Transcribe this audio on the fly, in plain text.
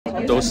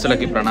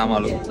దోస్తులకి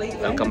ప్రణామాలు.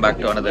 Welcome back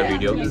to another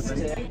video.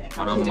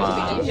 మనం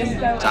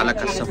చాలా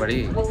కష్టపడి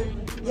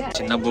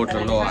చిన్న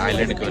బోట్లలో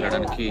ఐలాండ్కి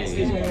వెళ్ళడానికి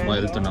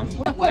వెళ్తున్నాం.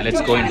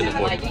 Let's go into the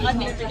boat.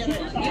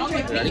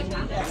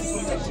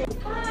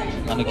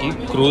 మనకి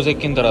క్రూజ్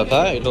ఎక్కిన తర్వాత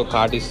ఇట్లా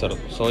కార్డ్ ఇస్తారు.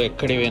 సో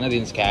ఎక్కడికి పోయినా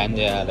దీన్ని స్కాన్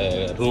చేయాలి.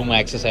 రూమ్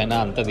యాక్సెస్ అయినా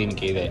అంతా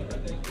దీనికి ఇదే.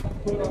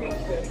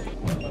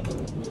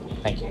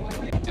 Thank you.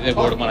 ఇదే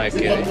బోర్డు మనం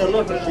ఎక్కేది.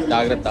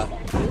 జాగ్రత్త.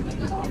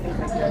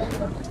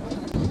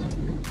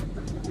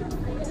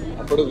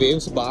 ఇప్పుడు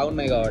వేవ్స్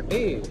బాగున్నాయి కాబట్టి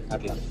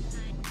అట్లా.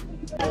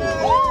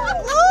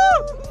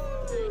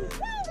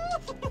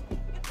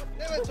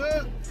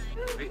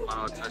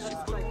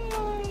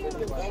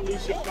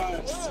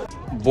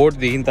 బోట్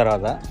దిగిన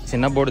తర్వాత,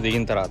 చిన్న బోట్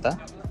దిగిన తర్వాత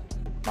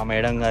మా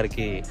మేడం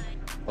గారికి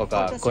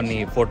కొన్ని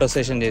ఫోటో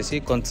సెషన్ చేసి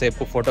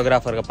కొంతసేపు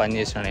ఫోటోగ్రాఫర్గా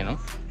పనిచేసిన నేను,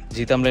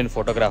 జీతం లేని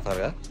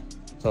ఫోటోగ్రాఫర్గా.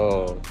 సో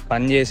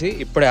పని చేసి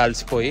ఇప్పుడే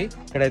అలసిపోయి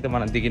ఎక్కడైతే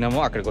మనం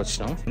దిగినామో అక్కడికి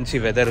వచ్చినాం. మంచి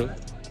వెదరు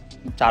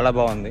చాలా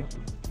బాగుంది.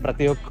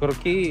 ప్రతి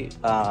ఒక్కరికి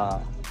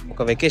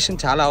ఒక వెకేషన్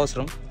చాలా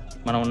అవసరం.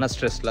 మనం ఉన్న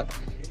స్ట్రెస్లో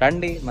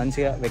రండి,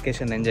 మంచిగా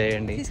వెకేషన్ ఎంజాయ్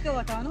చేయండి.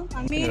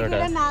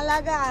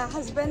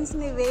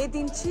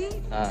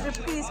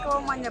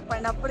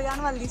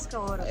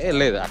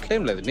 లేదు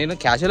అట్లేం లేదు, నేను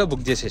క్యాజువల్గా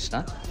బుక్ చేసేసిన.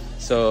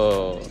 So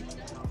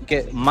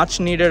much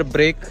needed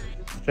break,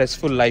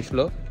 stressful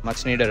లైఫ్లో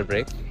మచ్ నీడెడ్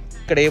బ్రేక్.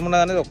 ఇక్కడ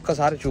ఏమున్నది అనేది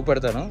ఒక్కసారి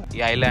చూపెడతాను. ఈ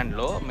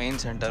ఐలాండ్లో మెయిన్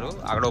సెంటర్,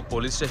 అక్కడ ఒక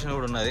పోలీస్ స్టేషన్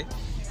కూడా ఉన్నది.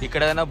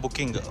 ఇక్కడ ఏదైనా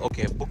booking,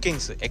 okay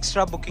bookings,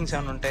 extra bookings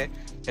ఏమైనా ఉంటే,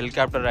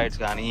 హెలికాప్టర్ రైడ్స్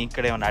కానీ,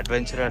 ఇక్కడ ఏమైనా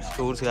అడ్వెంచరస్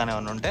టూర్స్ కానీ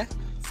ఏమైనా ఉంటే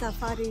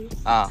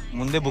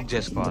ముందే బుక్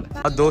చేసుకోవాలి.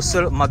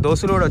 మా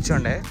దోస్తులు కూడా వచ్చి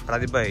ఉండే,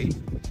 ప్రదీప్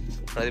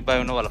భాయ్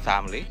ఉన్న వాళ్ళ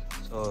ఫ్యామిలీ.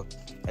 సో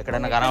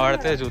ఎక్కడైనా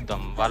కనబడితే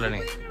చూద్దాం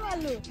వాళ్ళని.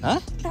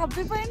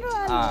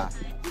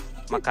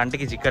 మా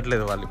కంటికి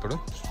చిక్కట్లేదు వాళ్ళు. ఇప్పుడు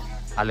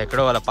వాళ్ళు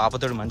ఎక్కడో వాళ్ళ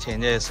పాపతోటి మంచిగా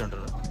ఎంజాయ్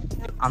చేస్తుంటారు.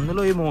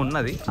 అందులో ఏమో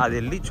ఉన్నది, అది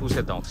వెళ్ళి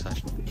చూసేద్దాం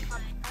ఒకసారి,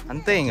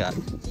 అంతే. ఇంకా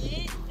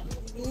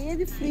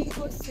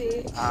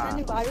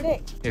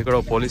ఇక్కడ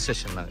పోలీస్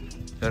స్టేషన్ ఉన్నది.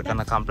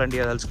 ఎవరికన్నా కంప్లైంట్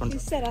ఇవ్వదలుచుకుంటే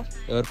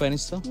ఎవరి పైన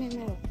ఇస్తాం?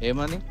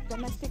 ఏమని?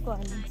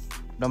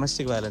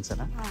 డొమెస్టిక్ వైలెన్స్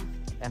అనా?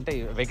 అంటే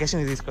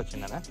వెకేషన్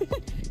తీసుకొచ్చిందనా?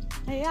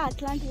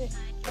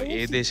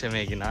 ఏ దేశం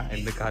ఎగినా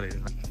ఎందుకు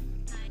కాలేదినా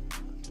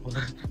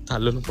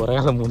తల్లులు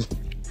పొరగాల ముందు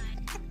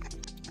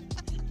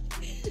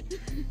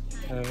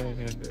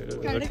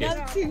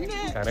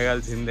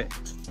కడగాల్సిందే.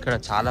 ఇక్కడ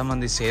చాలా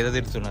మంది సేద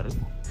తిరుగుతున్నారు.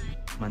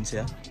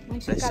 మంచిగా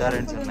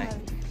రెస్టారెంట్స్ ఉన్నాయి.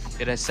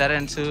 ఈ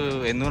రెస్టారెంట్స్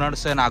ఎందుకు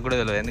నడుస్తాయో నాకు కూడా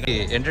తెలియదు, ఎందుకంటే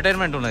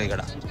ఎంటర్టైన్మెంట్ ఉన్నది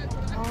ఇక్కడ.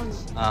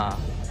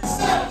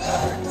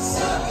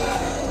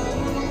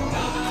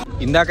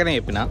 ఇందాకనే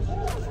చెప్పిన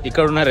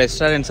ఇక్కడ ఉన్న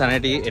రెస్టారెంట్స్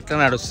అనేటివి ఎట్లా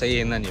నడుస్తాయి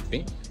ఏందని చెప్పి.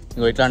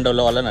 ఇట్లాంటి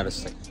వాళ్ళ వల్ల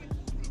నడుస్తాయి.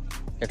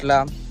 ఎట్లా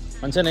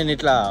మంచిగా నేను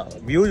ఇట్లా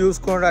వ్యూ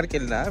చూసుకోవడానికి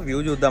వెళ్ళిన, వ్యూ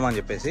చూద్దామని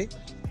చెప్పేసి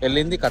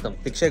వెళ్ళింది, కథం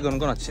పిక్షే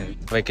కొనుక్కొని వచ్చింది.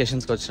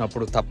 వెకేషన్స్కి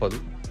వచ్చినప్పుడు తప్పదు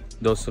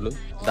దోస్తులు,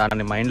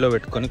 దాన్ని మైండ్లో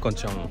పెట్టుకొని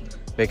కొంచెం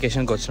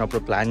వెకేషన్కి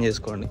వచ్చినప్పుడు ప్లాన్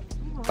చేసుకోండి.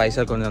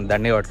 పైసలు కొంచెం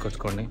దండే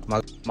పట్టుకొచ్చుకోండి.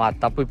 మా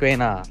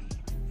తప్పిపోయిన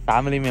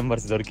ఫ్యామిలీ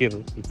మెంబర్స్ దొరికిర్రు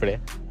ఇప్పుడే.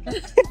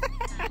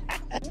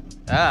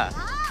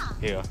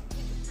 ఇగో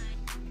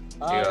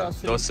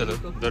దోస్తులు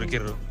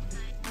దొరికిర్రు.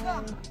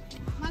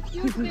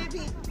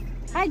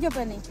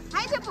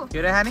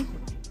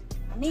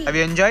 అవి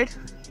ఎంజాయ్డ్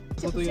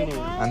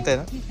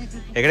అంతేనా?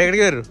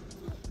 ఎక్కడెక్కడికి వెళ్ళరు?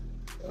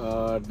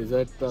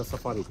 డెజర్ట్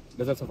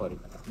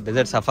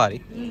సఫారీ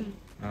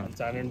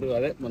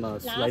అదే మన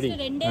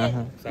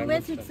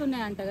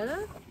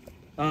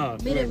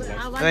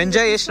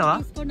ఎంజాయ్ చేసినావా?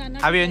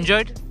 అవి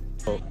ఎంజాయ్డ్.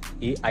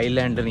 ఈ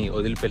ఐలాండ్ని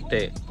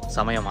వదిలిపెట్టే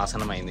సమయం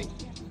ఆసనమైంది.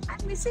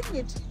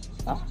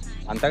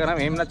 అంతగానం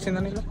ఏం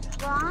నచ్చిందని?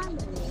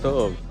 So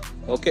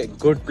okay,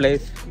 good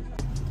place.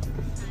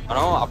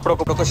 మనం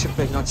అప్పుడొక షిప్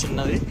ఎక్కినాం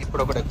చిన్నది,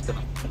 ఇప్పుడు ఒకటి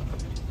ఎక్కుతున్నాం.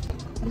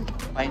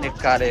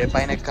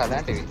 పైన ఎక్కాలి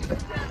అంటే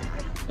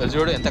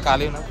చూడు ఎంత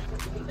ఖాళీ ఉన్నా.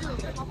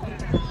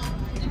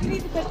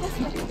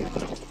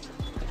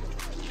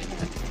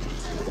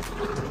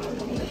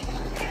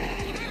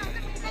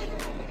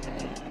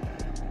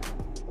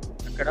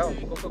 అక్కడ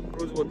ఇంకొక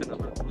క్రూజ్ పోతున్నాం.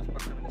 క్రూజ్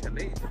పక్కన నుంచి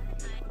వెళ్ళి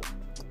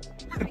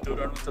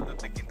దూరం నుంచి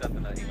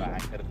తగ్గింది. ఇక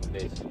యాంకర్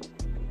ఉద్దేశం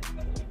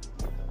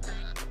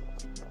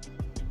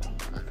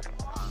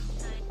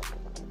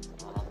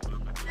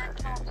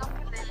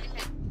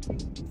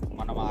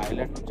మనం ఆ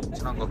ఐలాండ్ నుంచి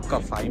వచ్చిన ఒక్క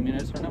 5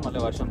 minutesలోనే మళ్ళీ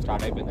వర్షం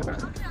స్టార్ట్ అయిపోయింది. అక్కడ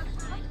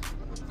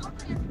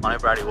మనం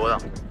ఇప్పుడు ఆడికి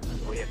పోదాం,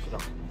 పోయి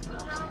ఎక్కుదాం.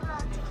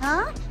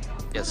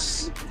 ఎస్,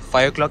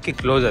 5 o'clockకి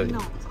క్లోజ్ అది.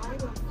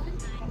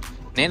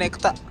 నేను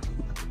ఎక్కుతాం.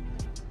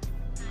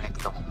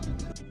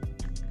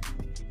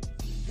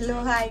 హలో,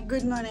 హాయ్,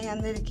 గుడ్ మార్నింగ్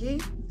అందరికీ.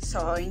 సో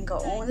ఇంకా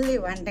ఓన్లీ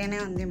 1 day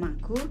ఉంది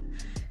మాకు.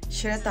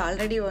 శరత్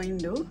ఆల్రెడీ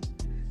పోయిండు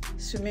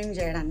స్విమ్మింగ్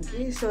చేయడానికి.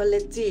 సో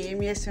లెట్స్ ఏం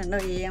చేస్తుండో,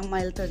 ఏ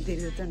అమ్మాయిలతో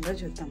తిరుగుతుండో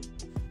చూద్దాం.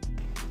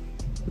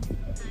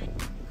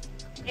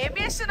 ఏం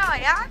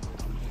చేస్తున్నావయ్యా?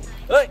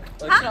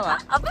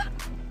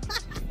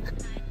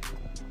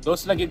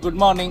 దోస్తులకి గుడ్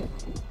మార్నింగ్.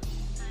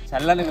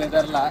 చల్లని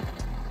వెదర్లా,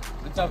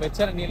 కొంచెం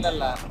వెచ్చని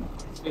నీళ్ళల్లా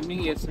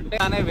స్విమ్మింగ్ చేస్తుంటే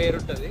అనే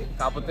వేరుంటుంది.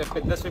 కాకపోతే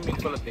పెద్ద స్విమ్మింగ్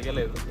పూల్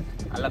దిగలేదు,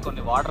 అలా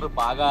కొన్ని వాటర్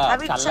బాగా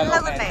చల్లగా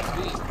ఉన్నాయి.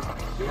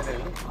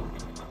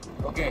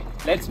 Okay,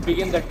 let's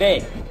begin the day.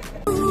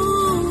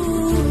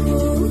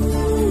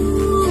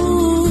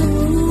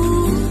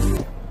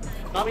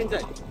 Come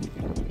inside.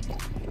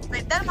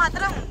 Weather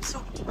మాత్రం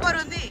సూపర్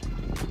ఉంది.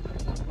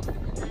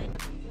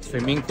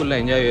 స్విమ్మింగ్ పూల్లో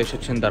ఎంజాయ్ చేసి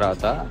వచ్చిన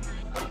తర్వాత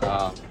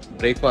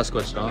బ్రేక్ఫాస్ట్కి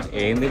వచ్చినాం.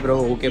 ఏంది బ్రో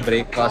ఊకే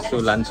బ్రేక్ఫాస్ట్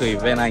లంచ్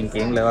ఇవేనా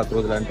ఇంకేం లేవా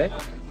క్రూజ్లు అంటే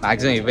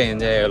మ్యాక్సిమం ఇవే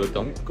ఎంజాయ్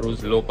చేయగలుగుతాం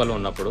క్రూజ్ లోపల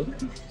ఉన్నప్పుడు.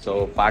 So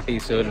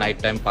parties,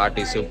 night time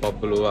parties,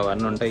 పబ్బులు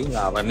అవన్నీ ఉంటాయి.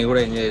 అవన్నీ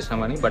కూడా ఎంజాయ్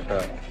చేసినామని, బట్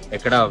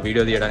ఎక్కడ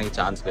వీడియో తీయడానికి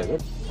ఛాన్స్ లేదు.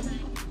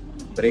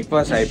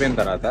 బ్రేక్ఫాస్ట్ అయిపోయిన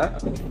తర్వాత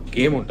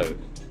గేమ్ ఉంటుంది.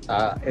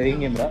 ఏం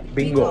గేమ్ రా?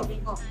 Bingo.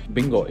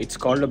 Bingo, it's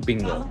called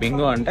Bingo.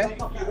 Bingo అంటే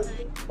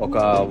ఒక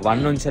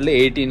 1 నుంచి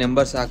 80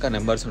 నెంబర్స్ దాకా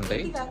నెంబర్స్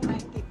ఉంటాయి.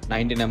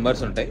 90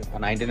 నెంబర్స్ ఉంటాయి. ఆ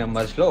 90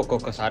 నెంబర్స్లో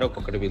ఒక్కొక్కసారి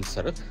ఒక్కొక్కటి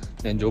పిలుస్తారు.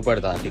 నేను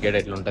చూపెడతా టికెట్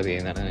ఎట్లా ఉంటుంది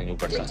ఏందని నేను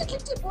చూపెడతా.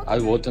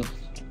 అది పోతుంది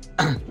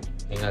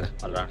ఇంకా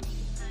అలా.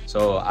 సో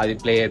అది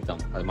ప్లే చేద్దాం,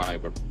 అది మనం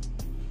ఇప్పుడు.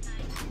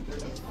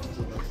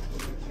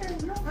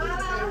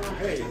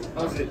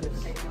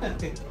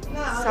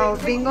 సో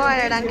బింగో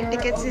ఆడడానికి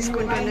టికెట్స్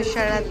తీసుకుంటుండే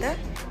శరత్.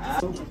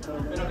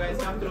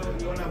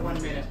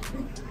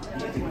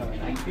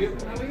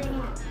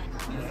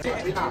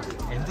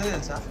 ఎంత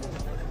తెలుసా?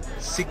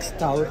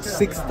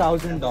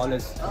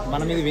 $6,000.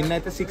 మనం ఇది విన్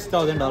అయితే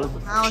 $6,000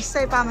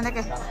 వస్తాయి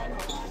పామలకే.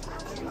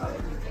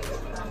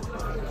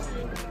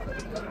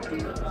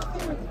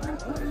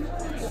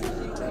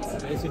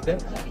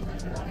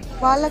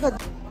 వాళ్ళకు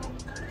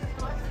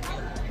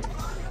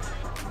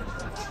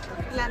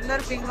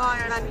వీళ్ళందరూ బింగో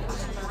ఆడడానికి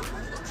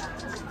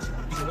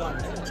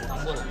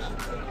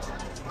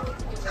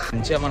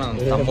మంచిగా మనం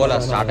తంబోలా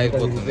స్టార్ట్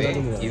అయిపోతుంది.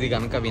 ఇది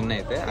కనుక విన్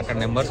అయితే అక్కడ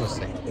నెంబర్స్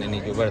వస్తాయి. నేను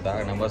నీకు చూపెడతా,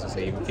 అక్కడ నెంబర్స్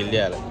వస్తాయి. ఇవి ఫిల్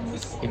చేయాలి.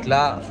 ఇట్లా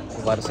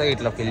వరుసగా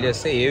ఇట్లా ఫిల్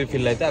చేస్తే ఏవి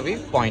ఫిల్ అయితే అవి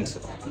పాయింట్స్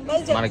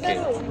మనకి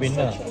విన్.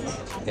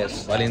 ఎస్,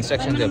 వాళ్ళు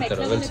ఇన్స్ట్రక్షన్స్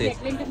చెప్తారు. తెలిసి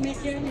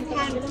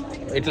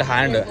ఇట్లా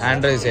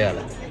హ్యాండ్ రైజ్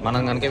చేయాలి.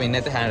 మనం కనుక విన్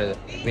అయితే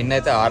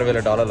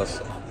 $6,000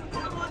 వస్తాయి.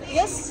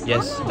 Yes,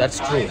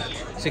 that's true.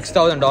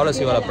 $6,000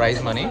 ఇవాళ ప్రైజ్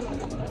మనీ.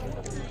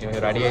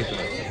 రెడీ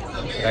అవుతుంది.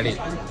 Ready.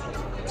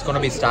 It's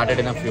gonna B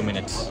started in a few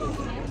minutes.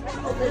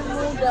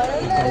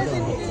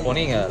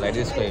 పోనీ లైట్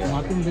తీసుకో.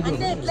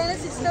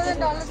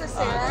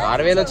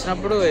 $6,000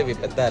 వచ్చినప్పుడు ఇవి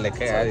పెద్ద లెక్క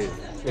కాదు.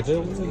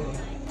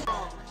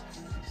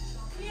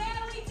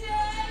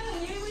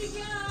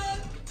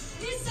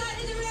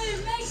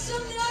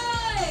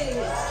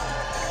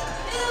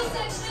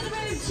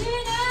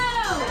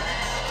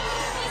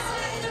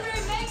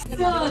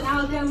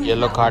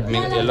 ఎల్లో కార్డ్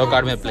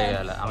మీద ప్లే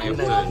చేయాలి. ఆమె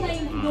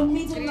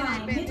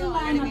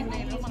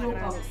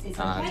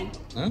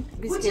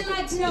Would you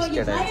like to know what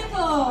you're playing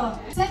for?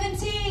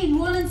 17,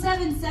 1 and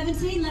 7,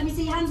 17. Let me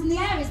see your hands in the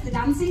air. It's the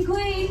dancing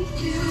queen.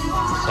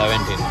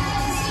 17.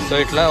 So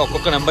ఇట్లా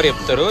ఒక్కొక్క నెంబర్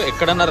చెప్తారు.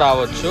 ఎక్కడన్నా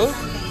రావచ్చు,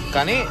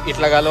 కానీ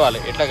ఇట్లా కలవాలి.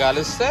 ఇట్లా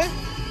కలిస్తే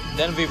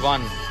దెన్ వి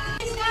వన్.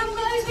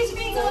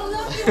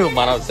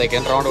 మనం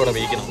సెకండ్ రౌండ్ కూడా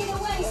వీకినాం.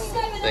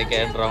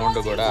 సెకండ్ రౌండ్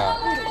కూడా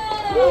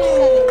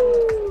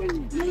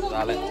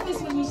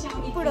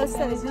ఇప్పుడు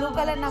వస్తుంది. బ్లూ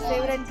కలర్ నా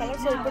ఫేవరెట్ కలర్.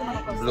 సో ఇప్పుడు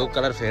మనకు బ్లూ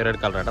కలర్ ఫేవరెట్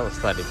కలర్ అంటే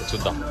వస్తుంది. ఇప్పుడు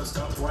చూద్దాం.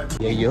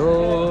 అయ్యో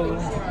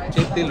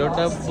చేతిలో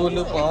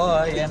డబ్బులు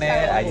పోయనే.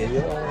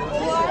 అయ్యో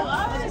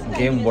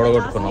గేమ్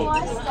బొడగొట్టుకున్నాం,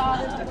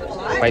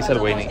 పైసలు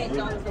పోయినాయి.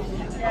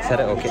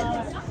 సరే ఓకే,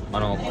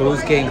 మనం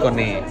క్రూజ్కే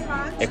ఇంకొన్ని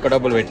ఎక్కువ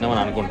డబ్బులు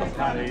పెట్టినామని అనుకుంటాం.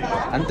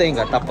 అంతే,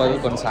 ఇంకా తప్పదు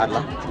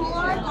కొన్నిసార్లు.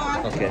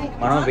 ఓకే,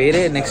 మనం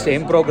వేరే నెక్స్ట్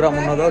ఏం ప్రోగ్రామ్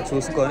ఉన్నదో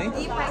చూసుకొని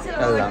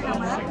వెళ్దాం.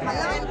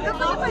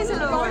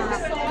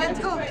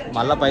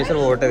 మళ్ళీ పైసలు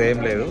పోగొట్టేది ఏం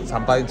లేదు,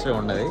 సంపాదించడం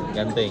ఉండదు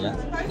అంతే. ఇంకా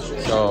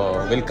so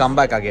will come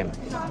back again.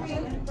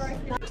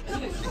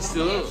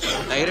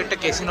 Direct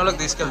కెసినోలోకి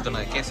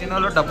తీసుకెళ్తున్నది.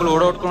 కెసినోలో డబ్బులు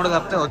ఓడగొట్టుకుంటే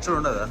తప్పితే వచ్చుడు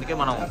ఉండదు. అందుకే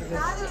మనం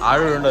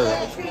ఆడు ఉండదు.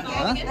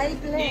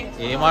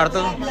 ఏం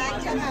ఆడుతాం?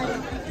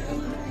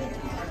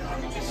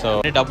 సో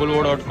డబ్బులు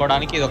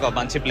ఓడగొట్టుకోవడానికి ఇది ఒక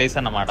మంచి ప్లేస్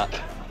అన్నమాట.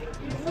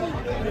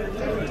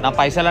 నా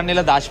పైసలన్నీ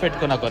ఇలా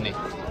దాచిపెట్టుకున్నా కొన్ని.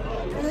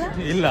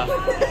 ఇలా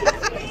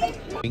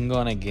బింగో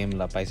అనే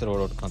గేమ్లో పైసలు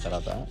ఓడగొట్టుకున్న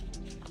తర్వాత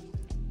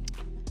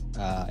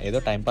ఏదో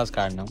టైంపాస్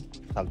ఆడినాం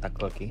చాలా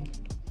తక్కువకి.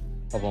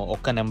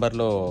 ఒక్క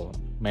నెంబర్లో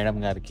మేడం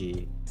గారికి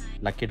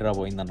లక్కీ డ్రా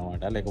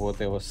పోయిందన్నమాట.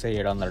 లేకపోతే వస్తే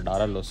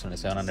 $700 వస్తుండే,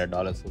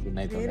 $700 విన్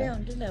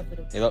అవుతుండే.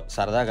 ఏదో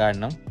సరదాగా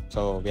ఆడినాం.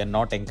 So we are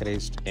not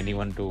encouraged any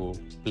one to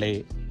play.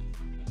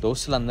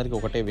 దోస్తులందరికీ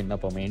ఒకటే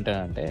విన్నపం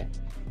ఏంటంటే,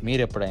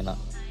 మీరు ఎప్పుడైనా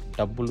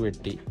డబ్బులు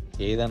పెట్టి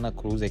ఏదైనా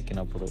క్రూజ్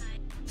ఎక్కినప్పుడు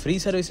ఫ్రీ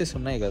సర్వీసెస్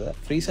ఉన్నాయి కదా,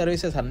 ఫ్రీ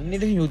సర్వీసెస్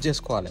అన్నిటిని యూజ్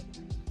చేసుకోవాలి.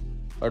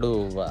 వాడు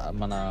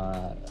మన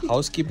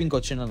హౌస్ కీపింగ్కి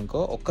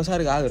వచ్చిందనుకో,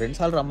 ఒక్కసారి కాదు 2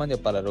 సార్లు రమ్మని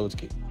చెప్పాలి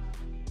రోజుకి.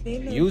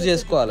 యూజ్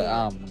చేసుకోవాలి.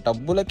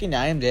 డబ్బులకి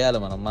న్యాయం చేయాలి.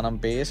 మనం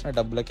పే చేసిన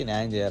డబ్బులకి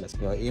న్యాయం చేయాలి.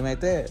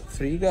 ఏమైతే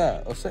ఫ్రీగా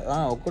వస్తే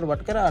ఒక్కటి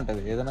పట్టుకరా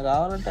అంటది. ఏదైనా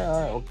కావాలంటే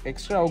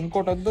ఎక్స్ట్రా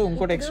ఇంకోటి వద్దు,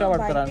 ఇంకోటి ఎక్స్ట్రా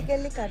పట్టుకరా.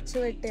 ఖర్చు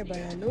పెట్టే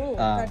బదులు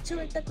ఖర్చు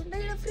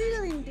పెట్టకుండా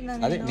ఫ్రీగా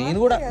తింటున్నాను. అదే నేను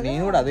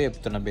కూడా అదే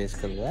చెప్తున్నా.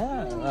 బేసికల్గా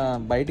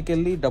బయటికి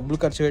వెళ్ళి డబ్బులు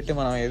ఖర్చు పెట్టి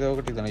మనం ఏదో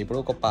ఒకటి తిన్నాం. ఇప్పుడు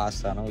ఒక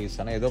పాస్తాను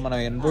ఇస్తాను ఏదో మనం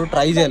ఎన్నో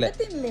ట్రై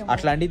చేయలేము,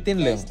 అట్లాంటివి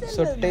తినలేము.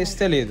 సో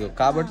టేస్టే లేదు.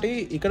 కాబట్టి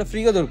ఇక్కడ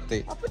ఫ్రీగా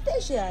దొరుకుతాయి.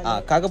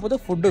 కాకపోతే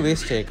ఫుడ్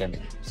వేస్ట్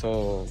చేయకండి. So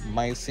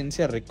my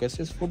sincere request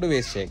is food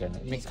waste చేయకండి.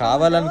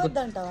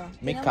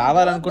 మీకు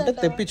కావాలనుకుంటే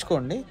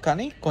తెప్పించుకోండి,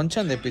 కానీ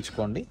కొంచెం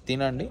తెప్పించుకోండి,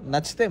 తినండి,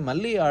 నచ్చితే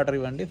మళ్ళీ ఆర్డర్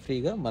ఇవ్వండి,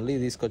 ఫ్రీగా మళ్ళీ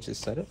తీసుకొచ్చి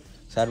ఇస్తారు.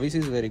 Service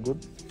is very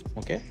good.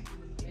 Okay,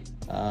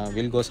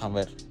 will go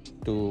somewhere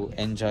to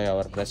enjoy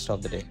hour rest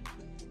of the day.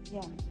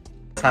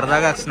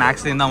 సరదాగా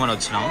స్నాక్స్ తిందామని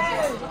వచ్చినాం.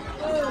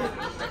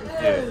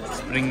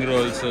 స్ప్రింగ్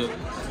రోల్స్,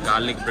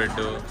 గార్లిక్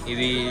బ్రెడ్,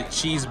 ఇది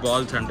చీజ్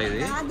బాల్స్ అంటే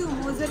ఇది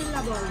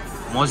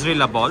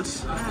mozzarella balls.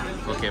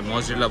 Okay,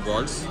 mozzarella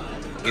balls.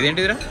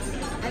 ఇదేంటిదిరా?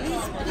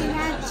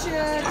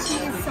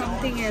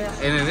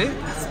 ఏది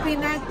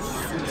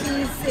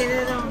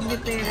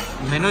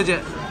మెనూ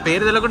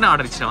పేరు తెలియకుండా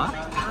ఆర్డర్ ఇచ్చినావా?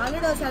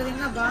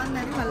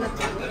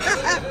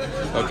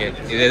 ఓకే,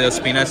 ఇదేదో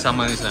స్పినాచ్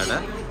సంబంధించినట.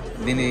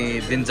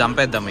 దీన్ని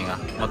చంపేద్దాం ఇక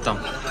మొత్తం.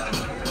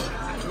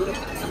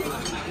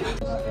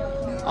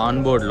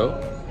 ఆన్ బోర్డ్లో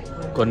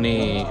కొన్ని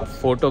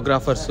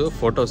ఫోటోగ్రాఫర్స్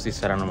ఫొటోస్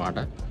తీస్తారనమాట.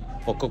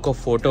 ఒక్కొక్క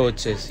ఫోటో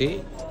వచ్చేసి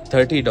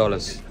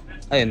 $30.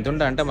 అది ఎంత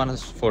ఉంటుంది అంటే మన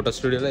ఫోటో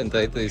స్టూడియోలో ఎంత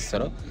అయితే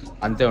తీస్తారో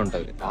అంతే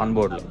ఉంటుంది ఆన్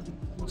బోర్డ్లో.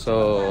 సో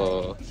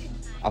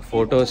ఆ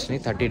ఫొటోస్ని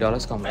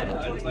 $30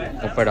 అమ్ముతున్నారు,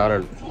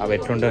 $30. అవి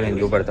ఎట్లుంటాయో నేను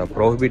చూపెడతా.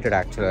 ప్రోహిబిటెడ్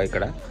యాక్చువల్గా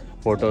ఇక్కడ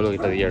ఫోటోలు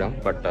ఇట్లా తీయడం,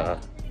 but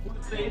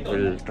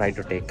will try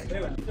to take.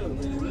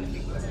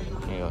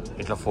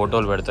 ఇట్లా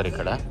ఫోటోలు పెడతారు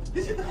ఇక్కడ,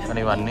 కానీ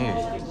ఇవన్నీ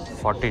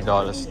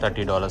 $40,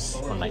 $30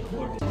 ఉన్నాయి.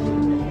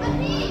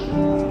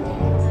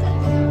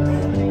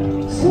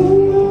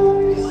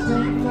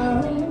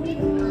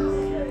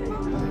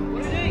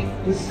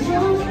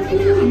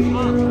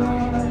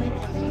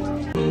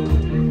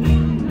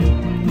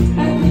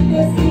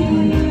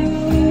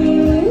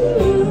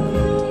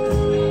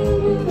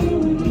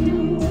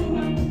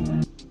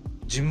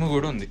 జిమ్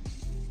కూడా ఉంది.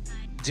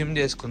 జిమ్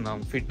చేసుకుందాం,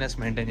 ఫిట్నెస్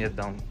మెయింటైన్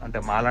చేద్దాం అంటే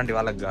మాలాంటి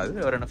వాళ్ళకి కాదు,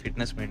 ఎవరైనా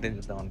ఫిట్నెస్ మెయింటైన్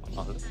చేద్దాం అనుకున్న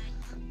వాళ్ళు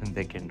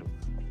they can do.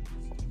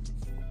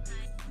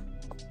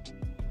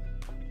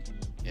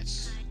 Yes,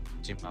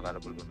 gym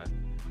available ఉన్నది,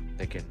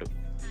 they can do.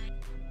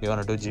 You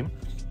want to gym?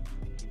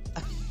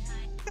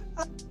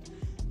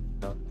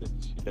 No,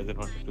 she doesn't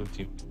want to do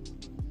gym.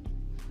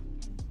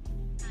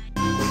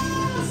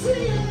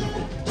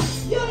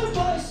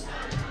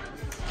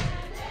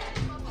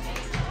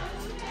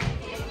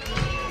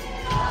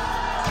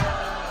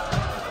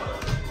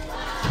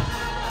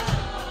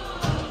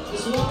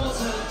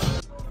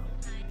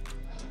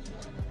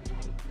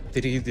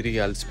 తిరిగి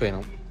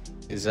అలసిపోయినాం.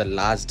 Is the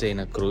last day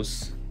in a cruise.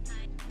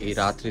 ఈ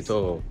రాత్రితో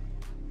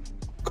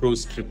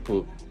క్రూజ్ ట్రిప్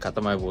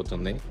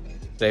ఖతమైపోతుంది.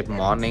 రేపు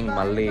morning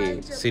మళ్ళీ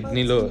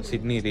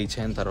Sydney reach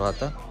అయిన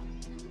తర్వాత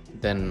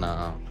then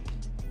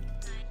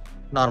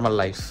normal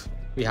life.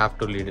 We have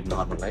to lead in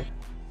normal life.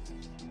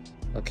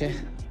 Okay,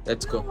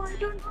 let's go.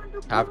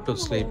 Have to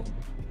sleep.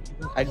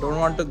 I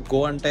don't want to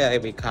go అంటే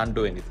we can't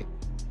do anything.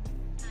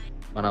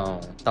 మనం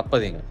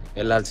తప్పదు, ఇంకా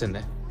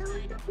వెళ్ళాల్సిందే.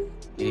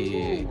 ఈ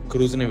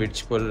క్రూజ్ని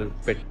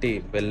పెట్టి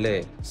వెళ్ళే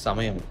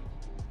సమయం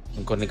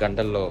ఇంకొన్ని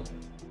గంటల్లో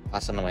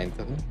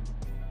ఆసన్నమవుతుంది.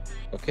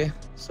 ఓకే,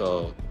 సో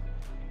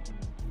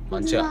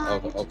మంచిగా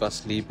ఒక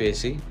స్లీప్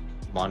వేసి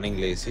మార్నింగ్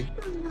లేచి,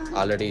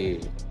 ఆల్రెడీ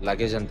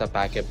లగేజ్ అంతా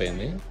ప్యాక్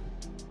అయిపోయింది.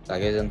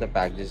 లగేజ్ అంతా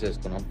ప్యాక్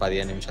చేసేసుకున్నాం.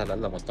 15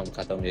 నిమిషాలలో మొత్తం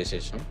ఖతం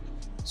చేసేసాం.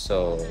 సో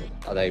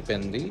అది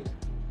అయిపోయింది.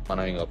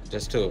 మనం ఇంకా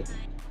జస్ట్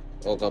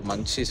ఒక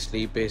మంచి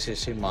స్లీప్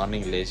వేసేసి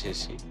మార్నింగ్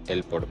లేచేసి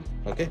వెళ్ళిపోవడం.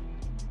 Okay,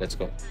 let's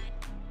go.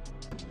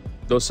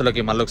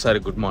 దోస్తులకి మళ్ళీ ఒకసారి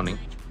గుడ్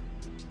మార్నింగ్.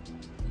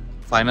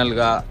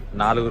 ఫైనల్గా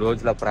 4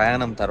 రోజుల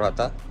ప్రయాణం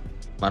తర్వాత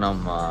మనం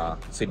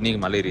సిడ్నీకి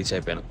మళ్ళీ రీచ్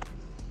అయిపోయాను.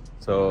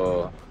 So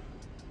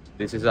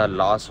this is our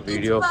last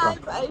video from.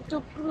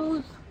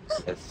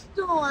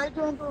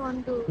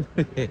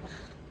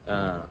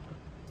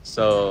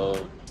 So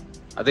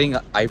అదే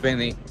ఇంకా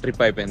అయిపోయింది,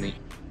 ట్రిప్ అయిపోయింది.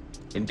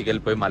 ఇంటికి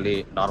వెళ్ళిపోయి మళ్ళీ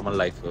నార్మల్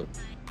లైఫ్.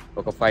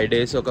 ఒక 5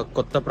 days ఒక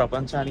కొత్త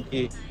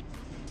ప్రపంచానికి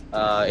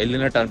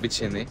వెళ్ళినట్టు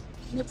అనిపించింది.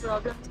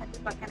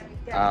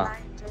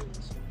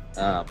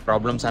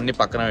 ప్రాబ్లమ్స్ అన్ని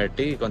పక్కన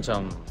పెట్టి కొంచెం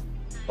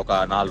ఒక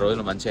 4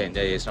 రోజులు మంచిగా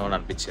ఎంజాయ్ చేసినామని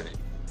అనిపించింది.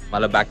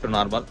 మళ్ళీ back to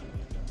normal.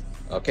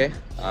 Okay,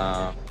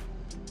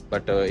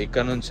 but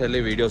ఇక్కడ నుంచి వెళ్ళి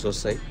వీడియోస్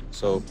వస్తాయి.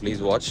 So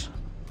please watch.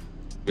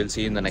 Will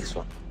see in the next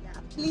one.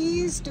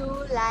 Please do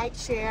like,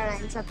 share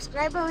and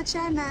subscribe our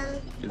channel.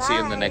 We'll see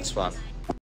you in the next one.